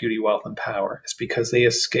get beauty, wealth, and power. It's because they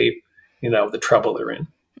escape, the trouble they're in.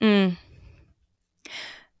 Mm.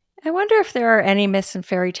 I wonder if there are any myths and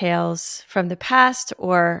fairy tales from the past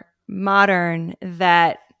or modern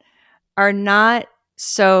that are not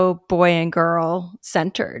so boy and girl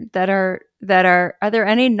centered, that are there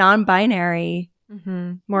any non-binary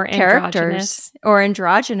more characters androgynous. Or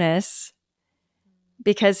androgynous?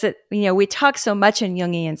 Because we talk so much in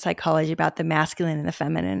Jungian psychology about the masculine and the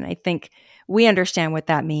feminine. I think we understand what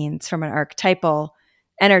that means from an archetypal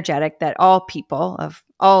energetic, that all people of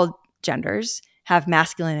all genders have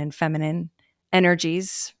masculine and feminine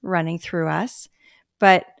energies running through us.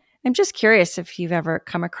 But I'm just curious if you've ever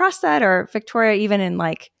come across that, or Victoria, even in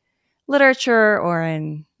like literature or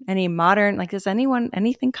in any modern, like, does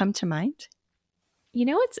anything come to mind? You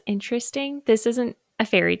know what's interesting? This isn't a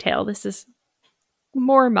fairy tale. This is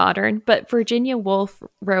more modern, but Virginia Woolf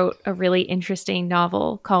wrote a really interesting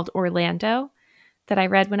novel called Orlando that I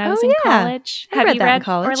read when I was in college. Have you read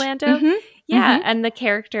Orlando? Mm-hmm. Yeah. Mm-hmm. And the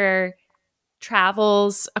character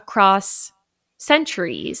travels across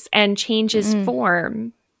centuries and changes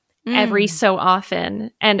form every so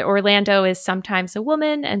often. And Orlando is sometimes a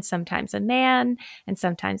woman and sometimes a man and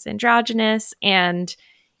sometimes androgynous. And,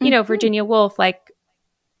 you know, Virginia Woolf, like,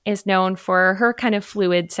 is known for her kind of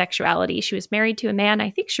fluid sexuality. She was married to a man. I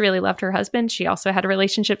think she really loved her husband. She also had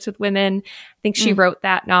relationships with women. I think she wrote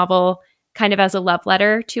that novel kind of as a love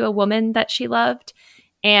letter to a woman that she loved.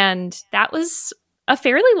 And that was a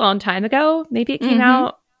fairly long time ago. Maybe it came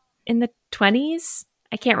out in the 20s.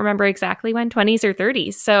 I can't remember exactly when, 20s or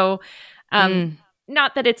 30s. So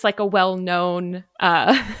not that it's like a well-known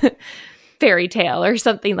fairy tale or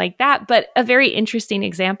something like that, but a very interesting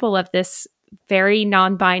example of this very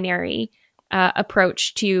non-binary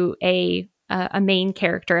approach to a main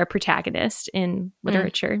character, a protagonist in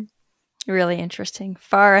literature. Really interesting.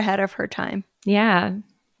 Far ahead of her time. Yeah.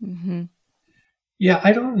 Mm-hmm. Yeah,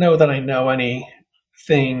 I don't know that I know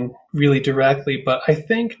anything really directly, but I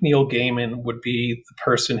think Neil Gaiman would be the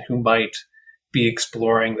person who might be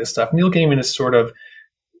exploring this stuff. Neil Gaiman is sort of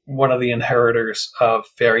one of the inheritors of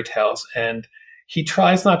fairy tales, and he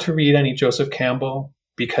tries not to read any Joseph Campbell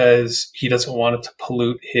because he doesn't want it to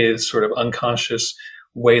pollute his sort of unconscious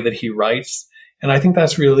way that he writes. And I think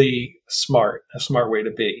that's really a smart way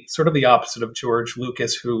to be. Sort of the opposite of George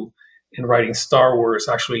Lucas, who in writing Star Wars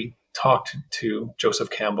actually talked to Joseph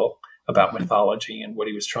Campbell about mythology and what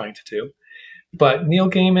he was trying to do. But Neil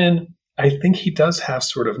Gaiman, I think he does have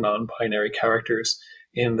sort of non-binary characters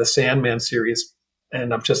in the Sandman series,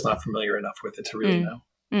 and I'm just not familiar enough with it to really know.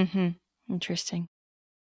 Mm-hmm. Interesting.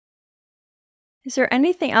 Is there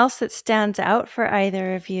anything else that stands out for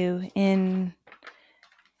either of you in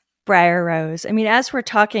Briar Rose? I mean, as we're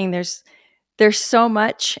talking, there's so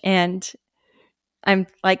much, and I'm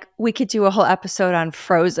like, we could do a whole episode on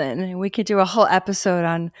Frozen, and we could do a whole episode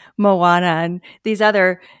on Moana and these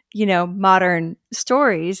other, you know, modern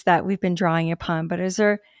stories that we've been drawing upon. But is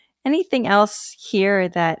there anything else here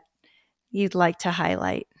that you'd like to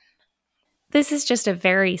highlight? This is just a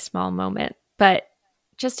very small moment, but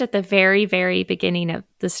just at the very, very beginning of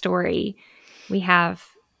the story, we have,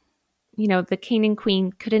 you know, the king and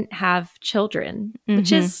queen couldn't have children,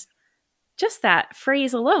 which is just that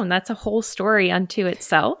phrase alone. That's a whole story unto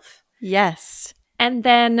itself. Yes. And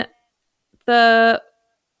then the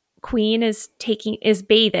queen is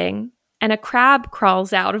bathing, and a crab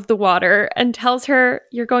crawls out of the water and tells her,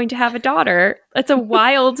 "You're going to have a daughter." That's a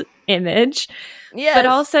wild image, but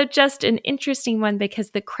also just an interesting one,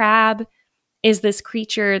 because the crab is this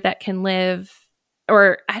creature that can live,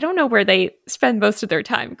 or I don't know where they spend most of their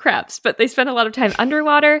time, crabs, but they spend a lot of time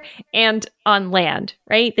underwater and on land,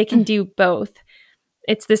 right? They can do both.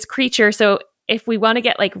 It's this creature. So if we want to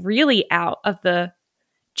get like really out of the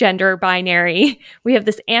gender binary, we have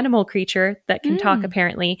this animal creature that can talk,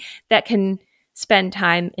 apparently, that can spend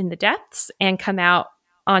time in the depths and come out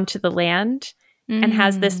onto the land and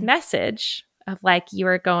has this message of like, you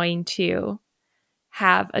are going to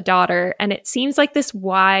have a daughter. And it seems like this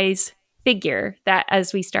wise figure that,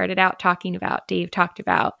 as we started out talking about, Dave talked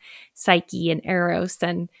about Psyche and Eros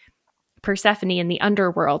and Persephone in the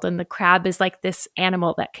underworld, and the crab is like this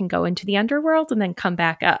animal that can go into the underworld and then come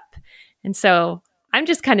back up. And so I'm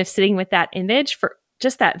just kind of sitting with that image, for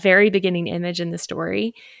just that very beginning image in the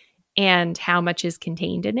story, and how much is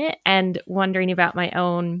contained in it, and wondering about my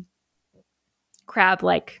own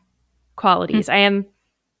crab-like qualities. I am,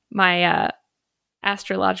 my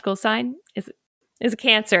astrological sign is a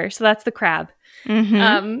Cancer, so that's the crab. So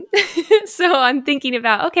I'm thinking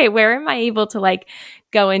about, okay, where am I able to like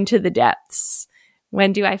go into the depths?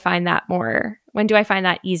 When do I find that more? When do I find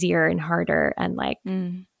that easier and harder? And like,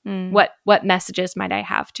 what messages might I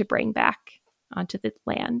have to bring back onto the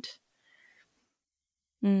land?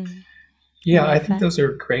 Yeah, I think those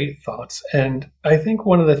are great thoughts. And I think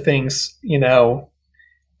one of the things, you know,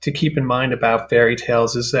 to keep in mind about fairy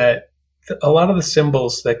tales is that a lot of the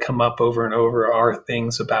symbols that come up over and over are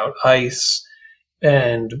things about ice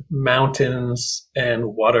and mountains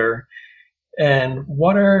and water. And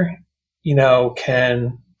water, you know,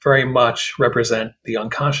 can very much represent the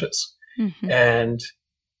unconscious. And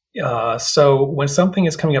so when something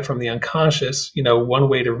is coming up from the unconscious, you know, one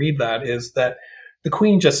way to read that is that the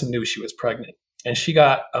queen just knew she was pregnant. and she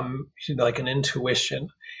got like an intuition,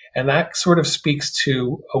 and that sort of speaks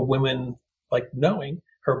to a woman like knowing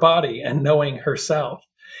her body and knowing herself.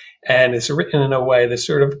 And it's written in a way that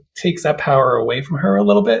sort of takes that power away from her a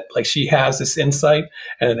little bit. Like she has this insight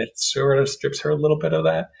and it sort of strips her a little bit of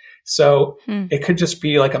that. So it could just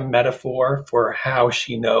be like a metaphor for how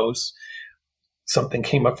she knows something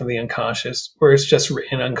came up from the unconscious, where it's just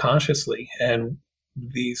written unconsciously. And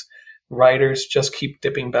these writers just keep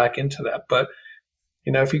dipping back into that. But,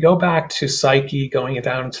 if you go back to Psyche going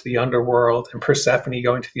down into the underworld and Persephone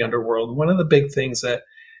going to the underworld, one of the big things that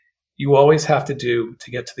you always have to do to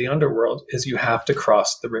get to the underworld is you have to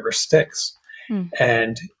cross the river Styx.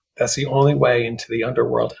 And that's the only way into the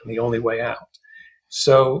underworld and the only way out.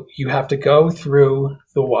 So you have to go through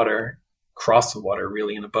the water, cross the water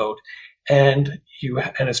really in a boat, and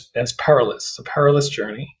it's perilous. It's a perilous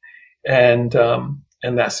journey, and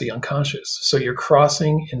that's the unconscious. So you're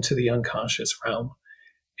crossing into the unconscious realm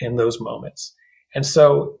in those moments. And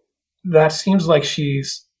so that seems like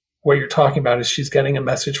what you're talking about is she's getting a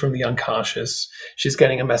message from the unconscious. She's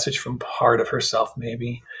getting a message from part of herself,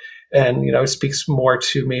 maybe. And, it speaks more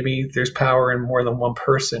to maybe there's power in more than one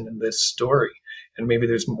person in this story. And maybe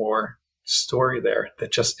there's more story there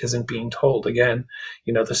that just isn't being told. Again,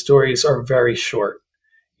 the stories are very short,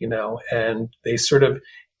 and they sort of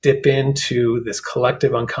dip into this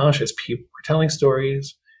collective unconscious. People were telling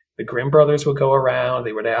stories. The Grimm brothers would go around.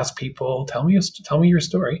 They would ask people, tell me your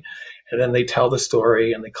story. And then they tell the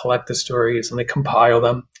story and they collect the stories and they compile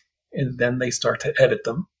them. And then they start to edit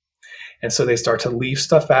them. And so they start to leave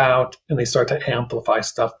stuff out and they start to amplify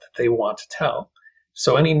stuff that they want to tell.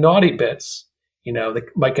 So any naughty bits, that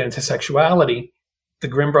might get into sexuality, the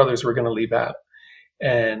Grimm brothers were going to leave out.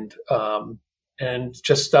 And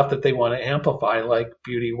just stuff that they want to amplify, like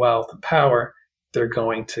beauty, wealth, and power, they're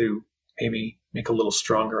going to maybe make a little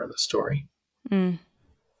stronger in the story.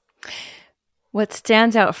 What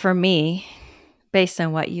stands out for me, based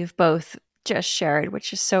on what you've both just shared,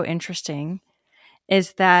 which is so interesting,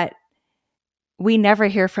 is that we never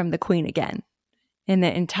hear from the queen again in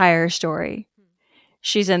the entire story.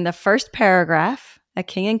 She's in the first paragraph. A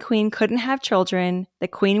king and queen couldn't have children. The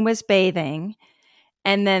queen was bathing.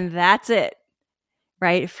 And then that's it,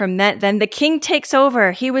 right? From that, then the king takes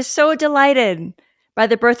over. He was so delighted by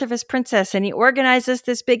the birth of his princess, and he organizes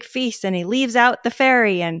this big feast, and he leaves out the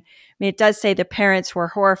fairy. And it does say the parents were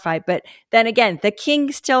horrified, but then again, the king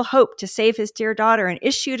still hoped to save his dear daughter and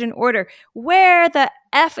issued an order. Where the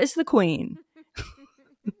F is the queen?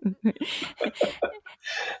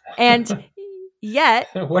 And yet,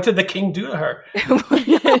 what did the king do to her?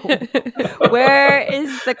 Where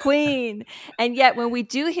is the queen? And yet, when we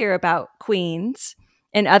do hear about queens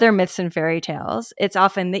in other myths and fairy tales, it's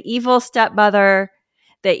often the evil stepmother,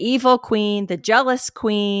 the evil queen, the jealous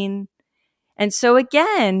queen. And so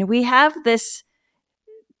again, we have this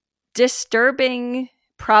disturbing,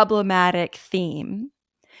 problematic theme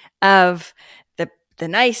of the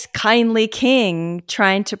nice, kindly king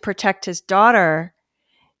trying to protect his daughter,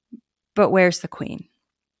 but where's the queen?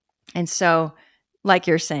 And so, like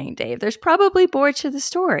you're saying, Dave, there's probably more to the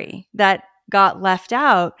story that got left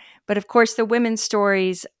out. But of course, the women's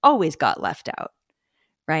stories always got left out,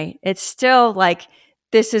 right? It's still like,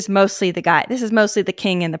 this is mostly the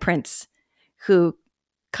king and the prince who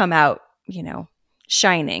come out,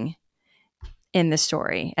 shining in the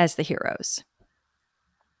story as the heroes.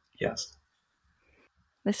 Yes.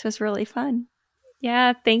 This was really fun.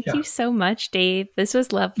 Yeah, thank you so much, Dave. This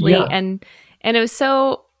was lovely. Yeah. And it was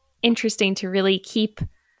so interesting to really keep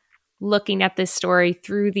looking at this story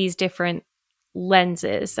through these different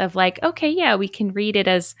lenses of like, okay, yeah, we can read it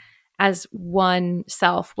as one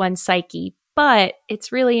self, one psyche, but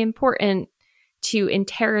it's really important to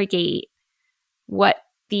interrogate what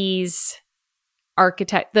these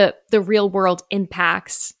the real world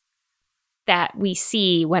impacts that we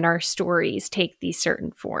see when our stories take these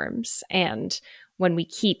certain forms. And when we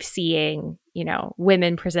keep seeing,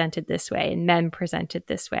 women presented this way and men presented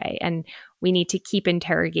this way, and we need to keep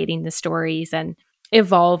interrogating the stories and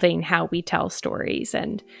evolving how we tell stories.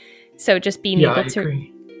 And so just being able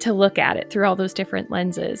to look at it through all those different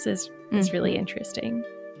lenses is really interesting.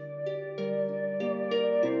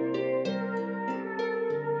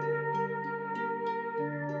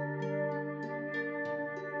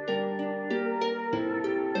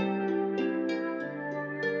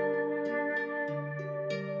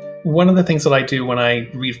 One of the things that I do when I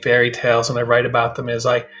read fairy tales and I write about them is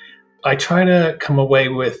I try to come away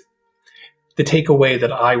with the takeaway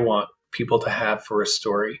that I want people to have for a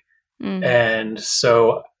story. And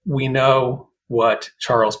so we know what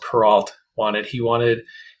Charles Perrault wanted. He wanted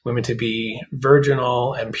women to be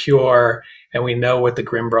virginal and pure. And we know what the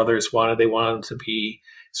Grimm brothers wanted. They wanted them to be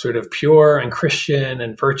sort of pure and Christian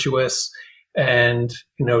and virtuous. And,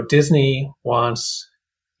 Disney wants,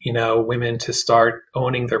 women to start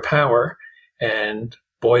owning their power and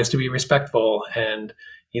boys to be respectful. And,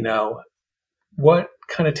 what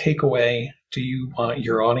kind of takeaway do you want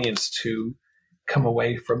your audience to come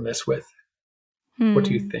away from this with? What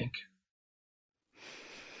do you think?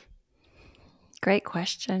 Great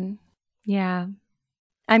question. Yeah.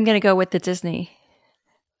 I'm going to go with the Disney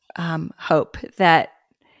hope that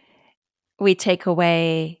we take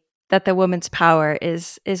away that the woman's power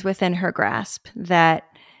is within her grasp, that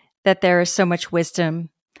there is so much wisdom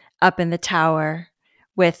up in the tower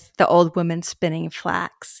with the old woman spinning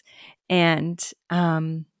flax, and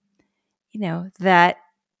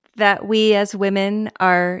that we as women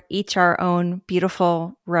are each our own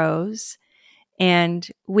beautiful rose, and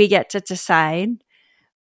we get to decide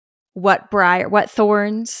what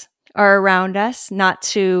thorns are around us, not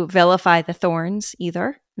to vilify the thorns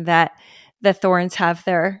either, that the thorns have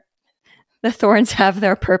their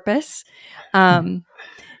purpose, and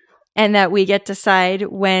that we get to decide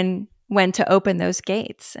when to open those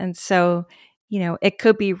gates. And so, it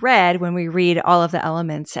could be read when we read all of the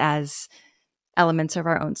elements as elements of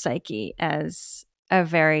our own psyche, as a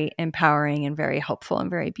very empowering and very hopeful and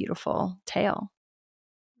very beautiful tale.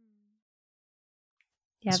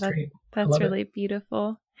 Yeah, that's really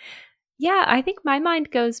beautiful. Yeah, I think my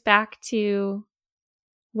mind goes back to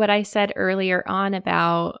what I said earlier on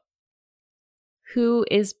about who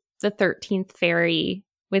is the 13th fairy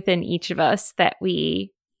within each of us that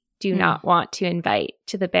we do not want to invite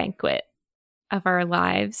to the banquet of our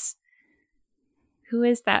lives. Who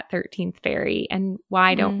is that 13th fairy, and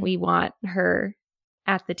why don't we want her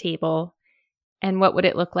at the table? And what would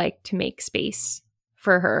it look like to make space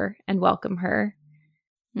for her and welcome her?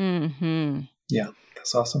 Mm-hmm. Yeah,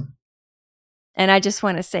 that's awesome. And I just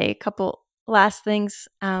want to say a couple last things.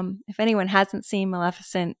 If anyone hasn't seen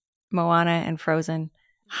Maleficent, Moana, and Frozen,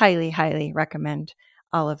 highly, highly recommend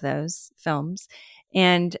all of those films.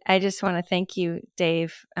 And I just want to thank you,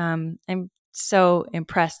 Daev. I'm so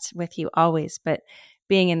impressed with you always, but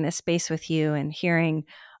being in this space with you and hearing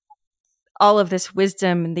all of this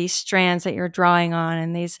wisdom and these strands that you're drawing on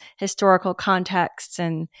and these historical contexts,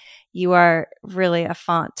 and you are really a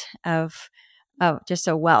font of just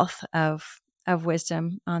a wealth of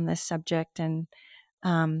wisdom on this subject, and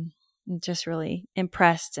just really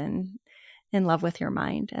impressed and in love with your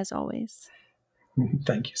mind as always.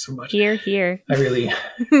 Thank you so much. Hear, hear. I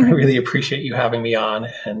really appreciate you having me on,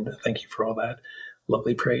 and thank you for all that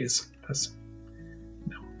lovely praise. I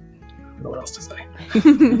don't know what else to say.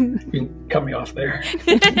 You can cut me off there.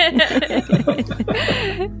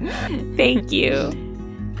 Thank you.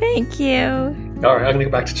 Thank you. All right, I'm going to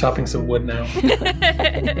go back to chopping some wood now.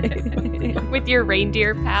 With your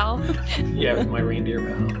reindeer pal? Yeah, with my reindeer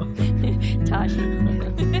pal. Tashi.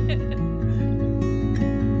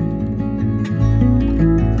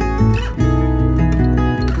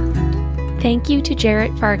 Thank you to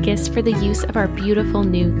Jarrett Farkas for the use of our beautiful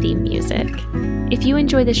new theme music. If you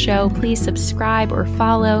enjoy the show, please subscribe or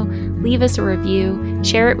follow, leave us a review,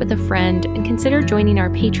 share it with a friend, and consider joining our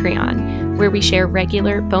Patreon, where we share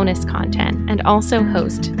regular bonus content and also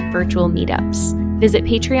host virtual meetups. Visit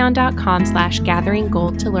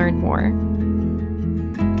patreon.com/gatheringgold to learn more.